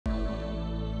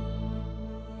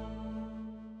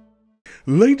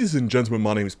Ladies and gentlemen,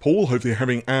 my name is Paul. Hopefully you're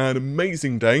having an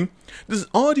amazing day. Does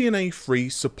RDNA 3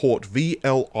 support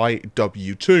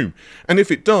VLIW2? And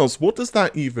if it does, what does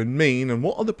that even mean and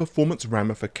what are the performance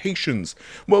ramifications?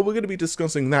 Well, we're going to be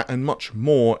discussing that and much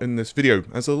more in this video,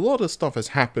 as a lot of stuff has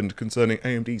happened concerning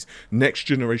AMD's next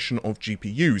generation of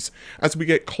GPUs, as we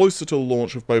get closer to the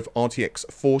launch of both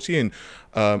RTX 40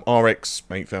 and RX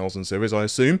 8000 series, I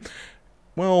assume.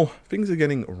 Well, things are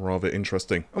getting rather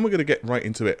interesting, and we're going to get right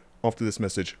into it after this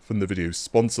message from the video's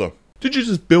sponsor. Did you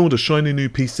just build a shiny new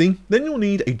PC? Then you'll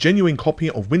need a genuine copy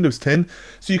of Windows 10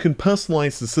 so you can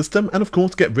personalize the system and of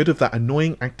course get rid of that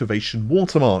annoying activation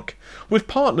watermark. We've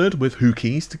partnered with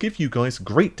WhoKeys to give you guys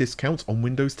great discounts on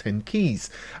Windows 10 keys,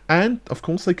 and of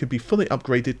course they could be fully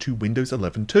upgraded to Windows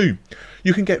 11 too.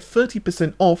 You can get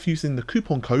 30% off using the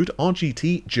coupon code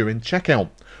RGT during checkout.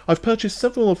 I've purchased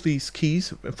several of these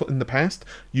keys in the past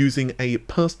using a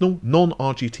personal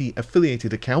non-RGT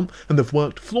affiliated account, and they've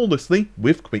worked flawlessly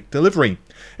with quick delivery.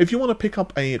 If you want to pick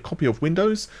up a copy of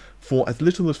Windows for as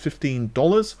little as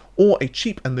 $15 or a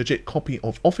cheap and legit copy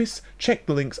of Office, check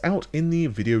the links out in the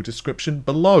video description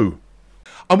below.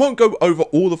 I won't go over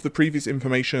all of the previous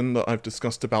information that I've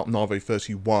discussed about Navi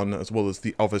 31 as well as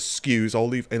the other SKUs. I'll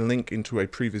leave a link into a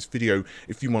previous video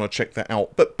if you want to check that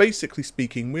out. But basically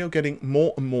speaking, we are getting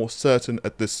more and more certain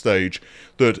at this stage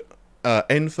that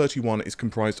N31 is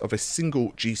comprised of a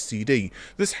single GCD.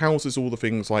 This houses all the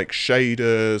things like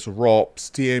shaders,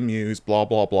 ROPs, TMUs, blah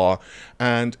blah blah,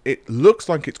 and it looks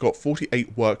like it's got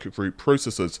 48 workgroup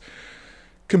processors.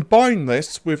 Combine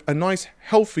this with a nice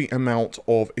healthy amount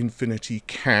of Infinity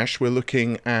cache. We're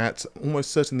looking at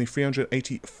almost certainly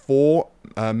 384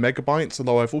 megabytes,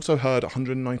 although I've also heard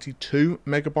 192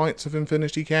 megabytes of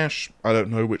Infinity cache. I don't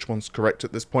know which one's correct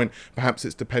at this point. Perhaps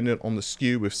it's dependent on the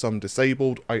SKU with some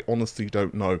disabled. I honestly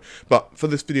don't know. But for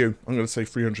this video, I'm going to say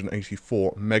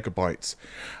 384 megabytes.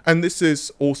 And this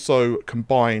is also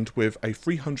combined with a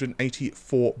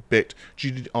 384-bit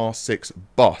GDDR6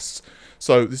 bus.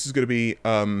 So this is going to be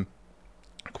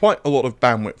quite a lot of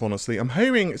bandwidth, honestly. I'm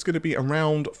hearing it's going to be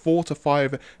around 4 to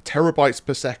 5 terabytes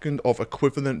per second of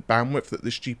equivalent bandwidth that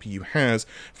this GPU has,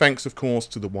 thanks of course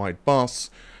to the wide bus,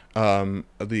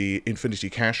 the Infinity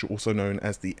cache, also known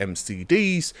as the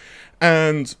MCDs,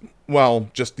 and, well,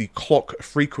 just the clock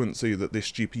frequency that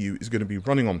this GPU is going to be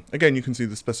running on. Again, you can see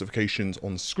the specifications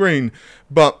on screen,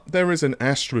 but there is an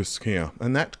asterisk here,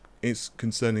 and that is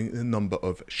concerning the number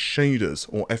of shaders,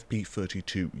 or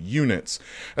FP32 units,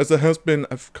 as there has been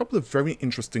a couple of very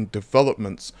interesting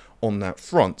developments on that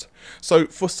front. So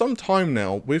for some time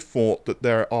now, we've thought that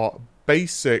there are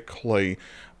basically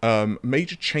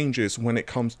major changes when it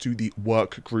comes to the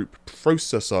workgroup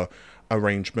processor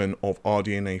arrangement of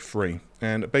RDNA 3,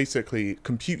 and basically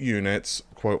compute units,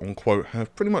 quote unquote,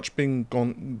 have pretty much been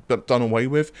done away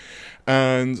with,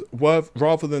 and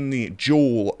rather than the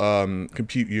dual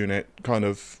compute unit kind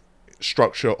of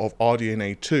structure of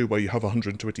RDNA 2, where you have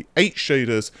 128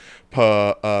 shaders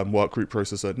per workgroup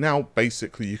processor, now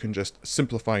basically you can just,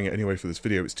 simplifying it anyway for this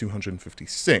video, it's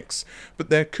 256.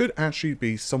 But there could actually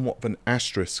be somewhat of an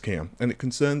asterisk here, and it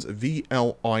concerns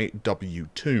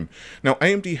VLIW2. Now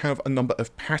AMD have a number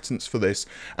of patents for this,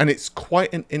 and it's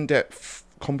quite an in-depth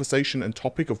conversation and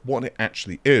topic of what it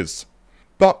actually is.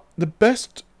 But the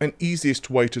best and easiest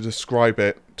way to describe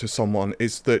it to someone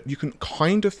is that you can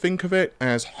kind of think of it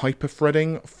as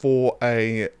hyperthreading for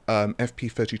a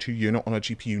FP32 unit on a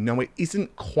GPU. Now, it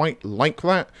isn't quite like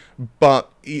that,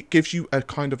 but it gives you a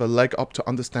kind of a leg up to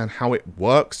understand how it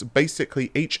works. Basically,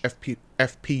 each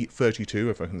FP32,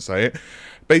 if I can say it,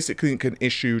 basically can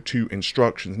issue 2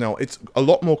 instructions. Now, it's a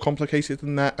lot more complicated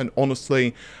than that, and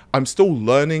honestly, I'm still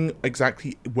learning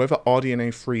exactly whether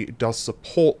RDNA 3 does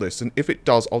support this, and if it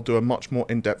does, I'll do a much more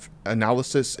in-depth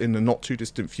analysis in the not too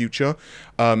distant future.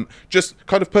 Just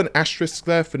kind of put an asterisk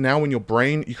there for now in your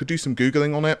brain. You could do some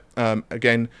Googling on it.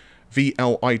 Again,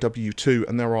 VLIW2,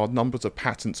 and there are numbers of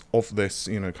patents of this,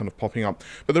 you know, kind of popping up.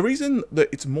 But the reason that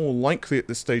it's more likely at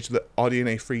this stage that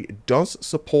RDNA 3 does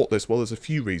support this, well, there's a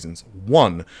few reasons.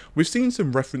 One, we've seen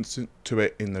some reference to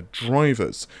it in the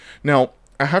drivers. Now,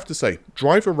 I have to say,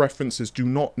 driver references do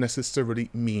not necessarily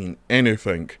mean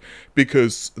anything,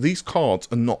 because these cards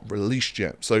are not released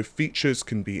yet, so features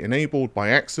can be enabled by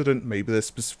accident. Maybe they're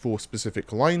for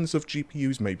specific lines of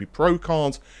GPUs, maybe Pro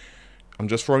cards. I'm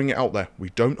just throwing it out there. We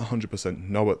don't 100%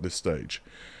 know at this stage.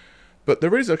 But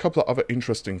there is a couple of other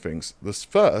interesting things. This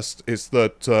first is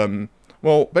that,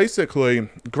 well, basically,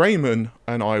 Grayman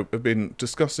and I have been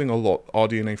discussing a lot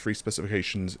RDNA 3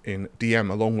 specifications in DM,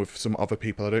 along with some other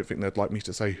people. I don't think they'd like me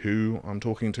to say who I'm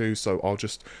talking to, so I'll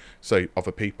just say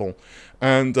other people.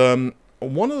 And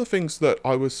one of the things that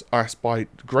I was asked by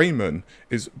Grayman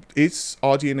is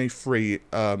RDNA 3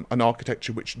 an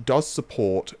architecture which does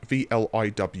support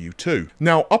VLIW2?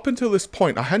 Now, up until this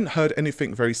point, I hadn't heard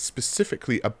anything very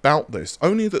specifically about this,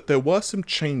 only that there were some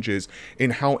changes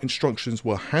in how instructions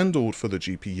were handled for the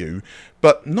GPU,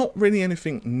 but not really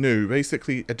anything new,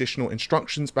 basically additional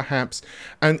instructions perhaps.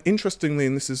 And interestingly,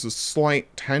 and this is a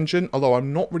slight tangent, although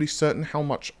I'm not really certain how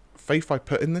much faith I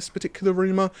put in this particular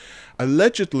rumor,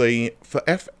 allegedly for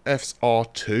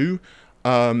FSR2,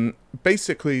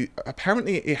 basically,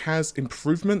 apparently it has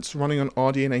improvements running on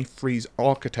RDNA 3's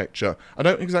architecture. I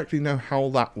don't exactly know how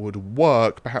that would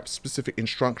work, perhaps specific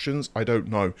instructions, I don't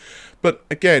know. But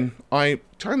again, I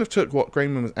kind of took what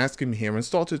Grayman was asking me here and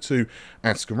started to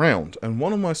ask around, and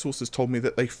one of my sources told me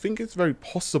that they think it's very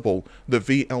possible that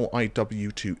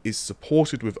VLIW2 is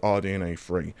supported with RDNA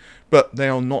 3, but they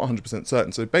are not 100%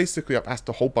 certain. So basically I've asked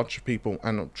a whole bunch of people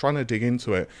and I'm trying to dig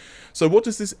into it. So what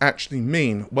does this actually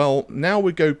mean? Well, now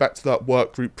we go back to that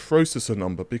workgroup processor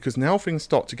number, because now things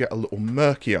start to get a little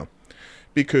murkier.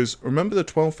 Because remember the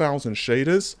 12,000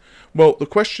 shaders? Well, the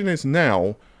question is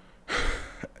now,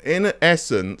 in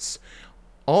essence,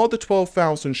 are the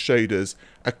 12,000 shaders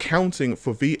accounting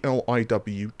for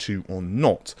VLIW2 or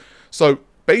not? So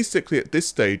basically at this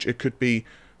stage it could be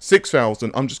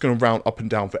 6,000, I'm just going to round up and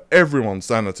down for everyone's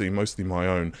sanity, mostly my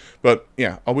own. But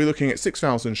yeah, are we looking at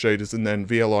 6,000 shaders and then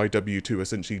VLIW2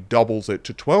 essentially doubles it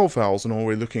to 12,000, or are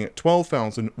we looking at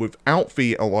 12,000 without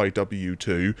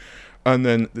VLIW2, and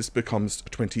then this becomes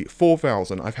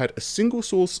 24,000? I've had a single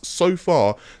source so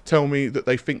far tell me that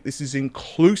they think this is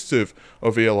inclusive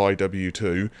of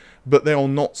VLIW2, but they are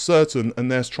not certain,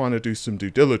 and they're trying to do some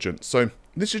due diligence. So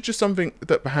this is just something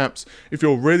that perhaps, if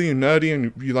you're really nerdy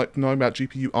and you like to know about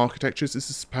GPU architectures, this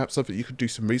is perhaps something you could do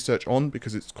some research on,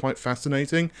 because it's quite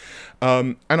fascinating.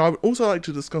 And I would also like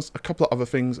to discuss a couple of other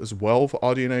things as well for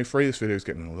RDNA 3. This video is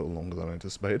getting a little longer than I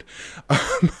anticipated.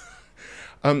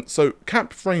 So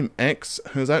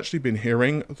CapFrameX has actually been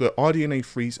hearing that RDNA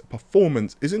 3's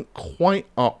performance isn't quite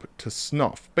up to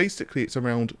snuff. Basically, it's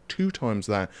around 2 times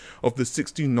that of the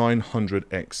 6900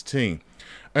 XT.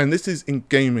 And this is in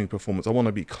gaming performance. I want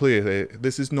to be clear here.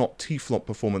 This is not T-flop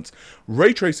performance.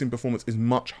 Ray tracing performance is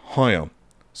much higher.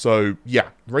 So yeah,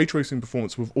 ray tracing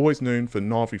performance, we've always known for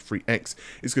Navi 3X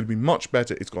is going to be much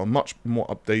better. It's got a much more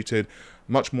updated,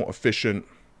 much more efficient,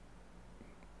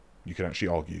 you can actually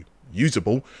argue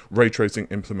usable ray tracing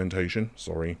implementation.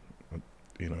 Sorry,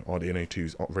 you know, RDNA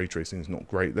 2's ray tracing is not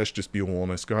great. Let's just be all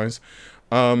honest, guys.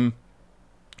 And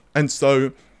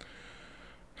so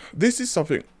this is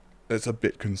something that's a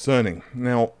bit concerning.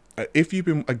 Now, if you've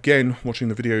been, again, watching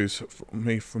the videos from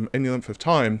me from any length of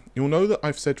time, you'll know that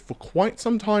I've said for quite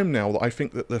some time now that I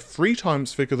think that the 3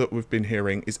 times figure that we've been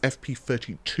hearing is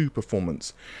FP32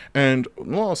 performance. And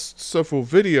last several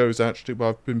videos, actually, where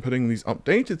I've been putting these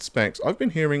updated specs, I've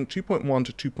been hearing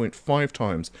 2.1 to 2.5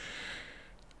 times.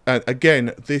 And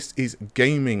again, this is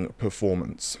gaming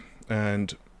performance.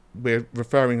 And we're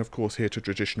referring, of course, here to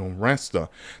traditional raster.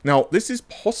 Now, this is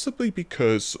possibly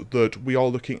because that we are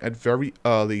looking at very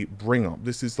early bring up.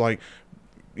 This is like,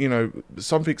 you know,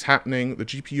 something's happening, the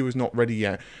GPU is not ready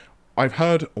yet. I've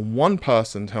heard one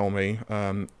person tell me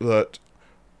that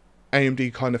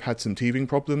AMD kind of had some teething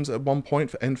problems at one point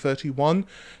for N31.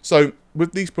 So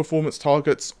with these performance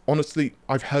targets, honestly,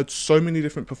 I've heard so many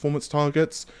different performance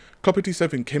targets.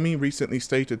 Copy7 Kimmy recently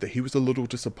stated that he was a little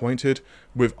disappointed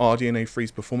with RDNA 3's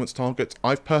performance targets.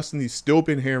 I've personally still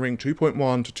been hearing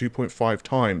 2.1 to 2.5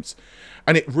 times.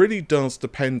 And it really does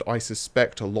depend, I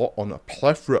suspect, a lot on a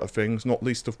plethora of things, not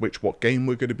least of which what game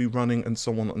we're going to be running and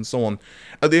so on and so on.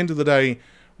 At the end of the day,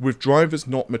 with drivers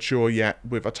not mature yet,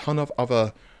 with a ton of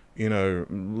other, you know,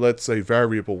 let's say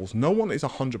variables, no one is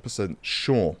 100%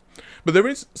 sure. But there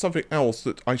is something else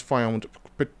that I found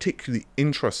particularly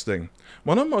interesting.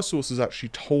 One of my sources actually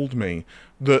told me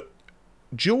that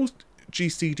dual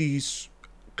GCDs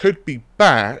could be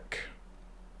back,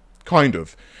 kind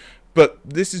of, but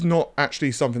this is not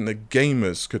actually something that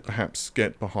gamers could perhaps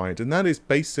get behind, and that is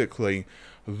basically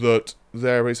that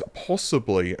there is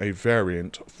possibly a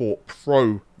variant for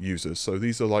pro users. So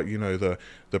these are like, you know, the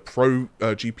pro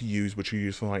GPUs, which are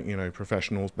used for, like, you know,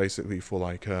 professionals, basically for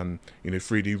like, you know,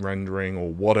 3D rendering or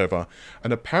whatever.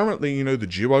 And apparently, you know, the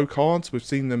Duo cards, we've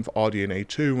seen them for RDNA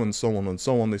 2 and so on and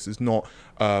so on. This is not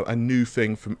a new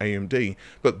thing from AMD,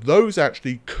 but those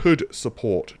actually could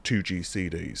support 2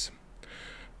 GCDs.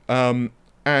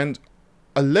 And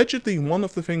allegedly, one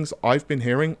of the things I've been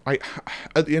hearing,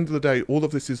 at the end of the day, all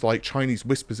of this is like Chinese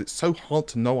whispers. It's so hard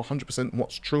to know 100%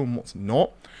 what's true and what's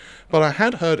not. But I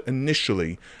had heard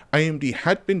initially AMD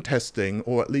had been testing,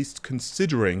 or at least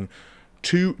considering,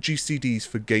 2 GCDs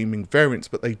for gaming variants,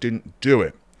 but they didn't do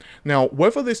it. Now,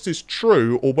 whether this is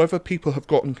true or whether people have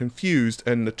gotten confused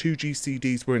and the 2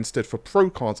 GCDs were instead for Pro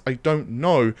cards, I don't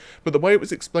know. But the way it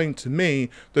was explained to me,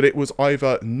 that it was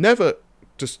either never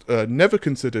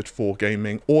considered for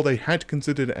gaming, or they had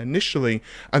considered it initially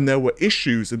and there were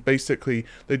issues, and basically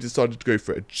they decided to go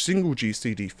for a single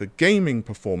GCD for gaming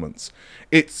performance.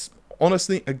 It's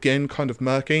honestly, again, kind of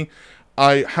murky.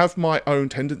 I have my own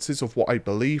tendencies of what I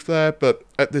believe there, but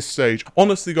at this stage,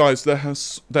 honestly guys, there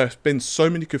have been so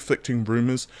many conflicting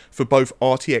rumors for both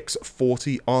RTX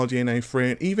 40, RDNA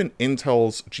 3, and even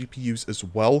Intel's GPUs as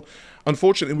well.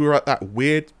 Unfortunately, we're at that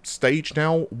weird stage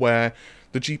now where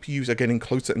the GPUs are getting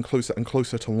closer and closer and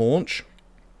closer to launch.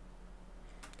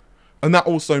 And that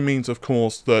also means, of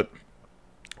course, that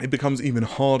it becomes even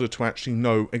harder to actually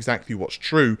know exactly what's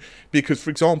true. Because, for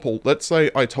example, let's say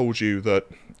I told you that,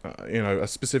 you know, a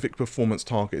specific performance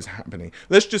target is happening.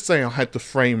 Let's just say I had the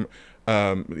frame,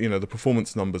 you know, the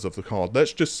performance numbers of the card.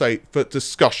 Let's just say, for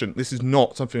discussion, this is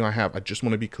not something I have. I just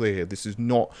want to be clear here. This is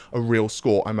not a real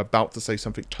score. I'm about to say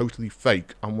something totally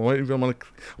fake. I want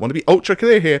to be ultra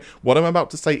clear here. What I'm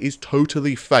about to say is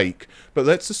totally fake. But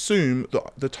let's assume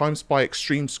that the Times by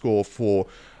Extreme score for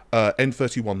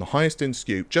N31, the highest in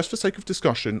SKU, just for sake of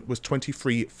discussion, was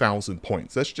 23,000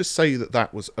 points. Let's just say that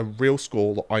that was a real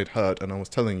score that I'd heard, and I was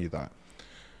telling you that.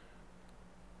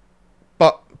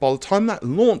 But by the time that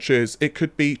launches, it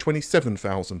could be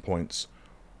 27,000 points.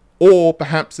 Or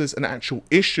perhaps there's an actual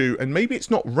issue, and maybe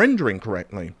it's not rendering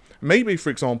correctly. Maybe, for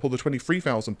example, the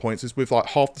 23,000 points is with like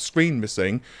half the screen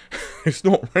missing. It's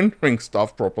not rendering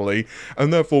stuff properly,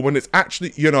 and therefore when it's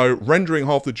actually, you know, rendering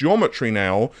half the geometry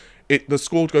now, the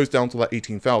score goes down to like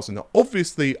 18,000. Now,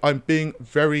 obviously, I'm being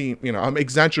very, you know, I'm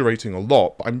exaggerating a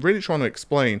lot, but I'm really trying to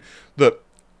explain that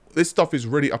this stuff is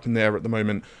really up in the air at the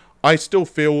moment. I still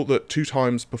feel that 2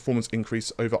 times performance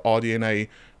increase over RDNA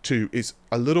 2 is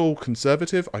a little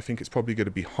conservative. I think it's probably going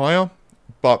to be higher,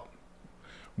 but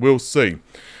we'll see.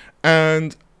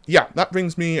 And yeah, that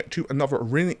brings me to another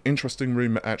really interesting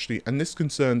rumor, actually, and this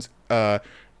concerns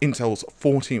Intel's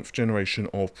 14th generation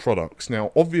of products.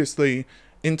 Now, obviously,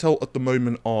 Intel at the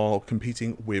moment are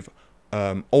competing with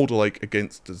Alder Lake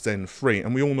against Zen 3,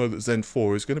 and we all know that Zen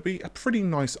 4 is going to be a pretty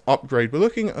nice upgrade. We're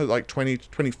looking at like 20 to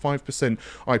 25%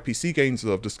 IPC gains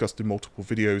that I've discussed in multiple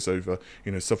videos over,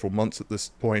 you know, several months at this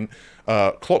point.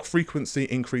 Clock frequency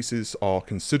increases are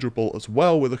considerable as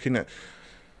well. We're looking at,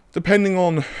 depending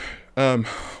on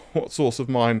what source of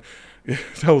mine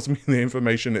tells me the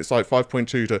information, it's like 5.2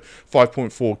 to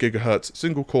 5.4 gigahertz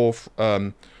single core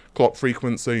clock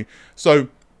frequency. So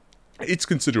it's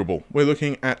considerable. We're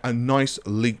looking at a nice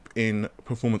leap in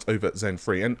performance over Zen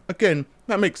 3. And again,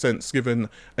 that makes sense given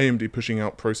AMD pushing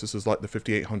out processors like the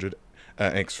 5800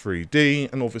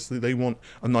 X3D, and obviously they want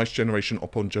a nice generation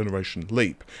upon generation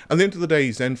leap. At the end of the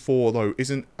day, Zen 4 though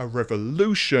isn't a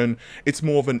revolution, it's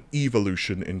more of an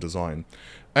evolution in design.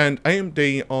 And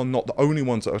AMD are not the only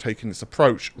ones that are taking this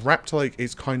approach. Raptor Lake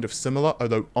is kind of similar,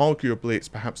 although arguably it's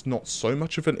perhaps not so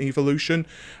much of an evolution.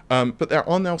 But there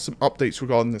are now some updates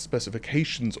regarding the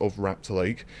specifications of Raptor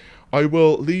Lake. I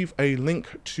will leave a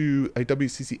link to a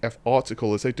WCCF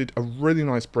article, as they did a really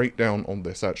nice breakdown on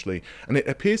this actually, and it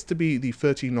appears to be the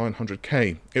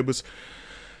 3900K. It was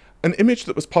an image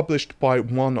that was published by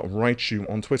one Raichu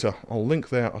on Twitter. I'll link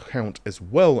their account as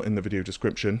well in the video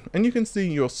description, and you can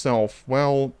see yourself,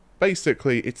 well,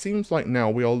 basically it seems like now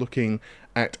we are looking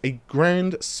at a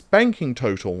grand spanking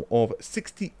total of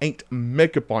 68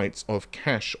 megabytes of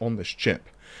cache on this chip.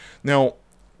 Now,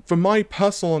 from my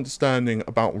personal understanding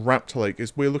about Raptor Lake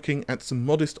is we're looking at some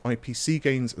modest IPC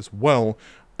gains as well,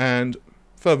 and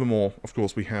furthermore, of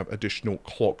course, we have additional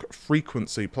clock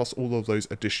frequency plus all of those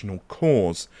additional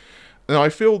cores. And I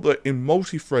feel that in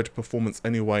multi-thread performance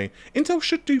anyway, Intel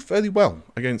should do fairly well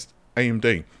against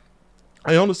AMD.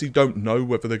 I honestly don't know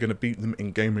whether they're going to beat them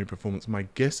in gaming performance. My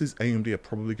guess is AMD are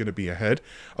probably going to be ahead.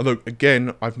 Although,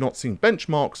 again, I've not seen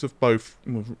benchmarks of both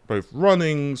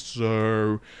running,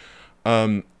 so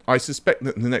I suspect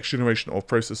that the next generation of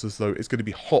processors, though, is going to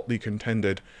be hotly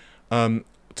contended.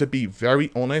 To be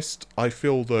very honest, I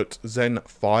feel that Zen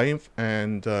 5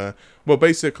 and, well,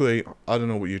 basically, I don't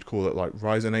know what you'd call it, like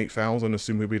Ryzen 8000,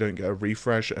 assuming we don't get a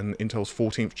refresh, and Intel's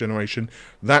 14th generation,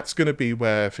 that's going to be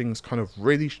where things kind of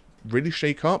really really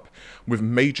shake up with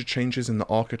major changes in the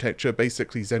architecture.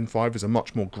 Basically, Zen 5 is a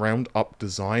much more ground-up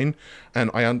design, and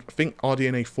I think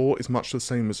RDNA 4 is much the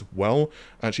same as well.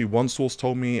 Actually, one source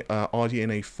told me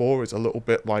RDNA 4 is a little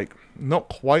bit like, not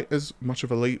quite as much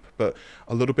of a leap, but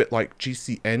a little bit like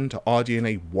GCN to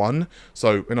RDNA 1.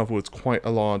 So, in other words, quite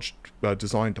a large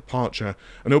design departure,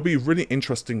 and it'll be really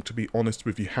interesting, to be honest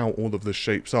with you, how all of this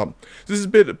shapes up. This is a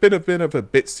bit of a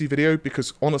bitsy video,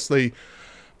 because honestly,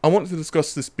 I wanted to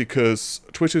discuss this because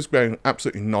Twitter's going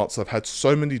absolutely nuts. I've had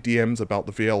so many DMs about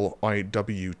the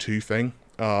VLIW2 thing.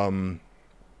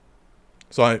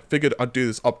 So I figured I'd do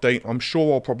this update. I'm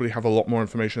sure I'll probably have a lot more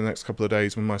information in the next couple of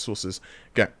days when my sources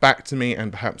get back to me,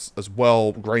 and perhaps as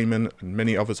well, Grayman and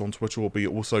many others on Twitter will be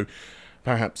also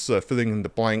perhaps filling in the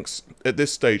blanks. At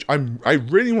this stage, I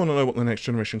really want to know what the next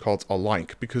generation cards are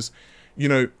like, because, you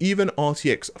know, even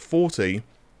RTX 40,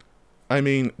 I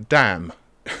mean, damn.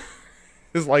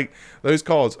 It's like, those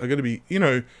cards are going to be, you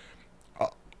know,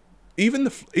 even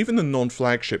the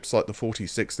non-flagships like the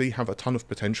 4060 have a ton of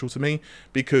potential to me,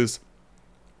 because,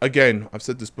 again, I've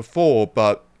said this before,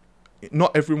 but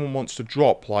not everyone wants to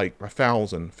drop like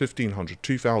 $1,000, $1,500,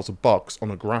 $2,000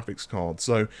 on a graphics card.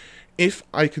 So if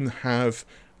I can have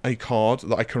a card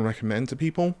that I can recommend to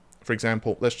people, for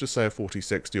example, let's just say a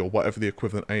 4060 or whatever the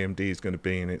equivalent AMD is going to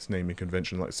be in its naming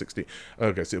convention, like 60,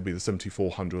 okay, so it'll be the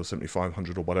 7400 or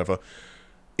 7500 or whatever.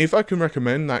 If I can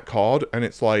recommend that card, and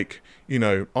it's like, you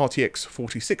know, RTX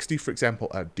 4060, for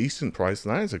example, at a decent price,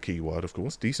 that is a key word, of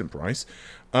course, decent price,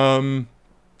 and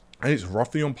it's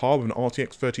roughly on par with an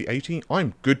RTX 3080,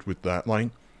 I'm good with that. Like,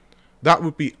 that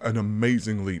would be an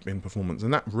amazing leap in performance,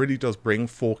 and that really does bring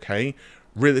 4K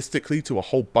realistically to a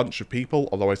whole bunch of people,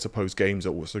 although I suppose games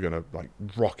are also going to like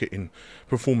rocket in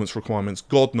performance requirements.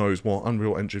 God knows what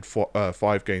Unreal Engine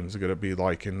 5 games are going to be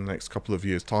like in the next couple of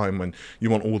years' time, when you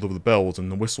want all of the bells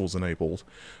and the whistles enabled.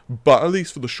 But at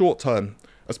least for the short term,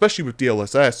 especially with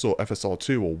DLSS or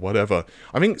FSR2 or whatever,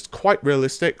 I think it's quite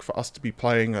realistic for us to be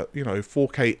playing at, you know,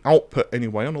 4K output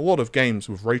anyway on a lot of games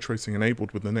with ray tracing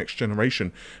enabled with the next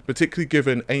generation, particularly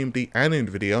given AMD and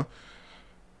Nvidia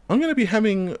I'm going to be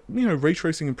having, you know, ray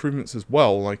tracing improvements as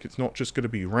well. Like, it's not just going to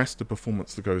be raster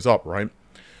performance that goes up, right?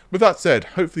 With that said,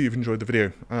 hopefully you've enjoyed the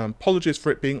video. Apologies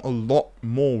for it being a lot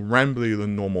more rambly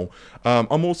than normal.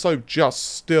 I'm also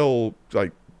just still,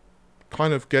 like,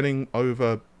 kind of getting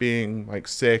over being, like,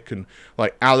 sick, and,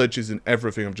 like, allergies and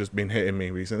everything have just been hitting me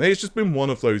recently. It's just been one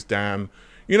of those damn...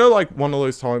 You know, like, one of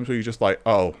those times where you're just like,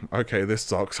 oh, okay, this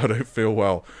sucks, I don't feel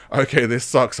well. Okay, this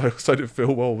sucks, I also don't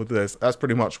feel well with this. That's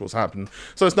pretty much what's happened.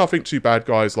 So it's nothing too bad,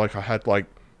 guys. Like, I had, like,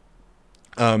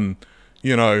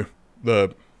 you know,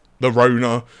 the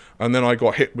Rona, and then I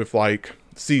got hit with, like,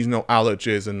 seasonal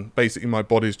allergies, and basically my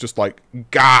body's just like,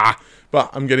 gah!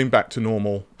 But I'm getting back to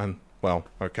normal, and, well,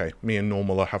 okay, me and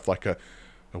normal have, like, a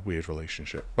weird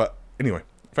relationship. But anyway,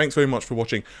 thanks very much for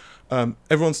watching.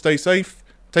 Everyone stay safe.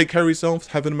 Take care of yourselves,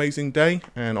 have an amazing day,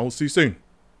 and I'll see you soon.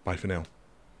 Bye for now.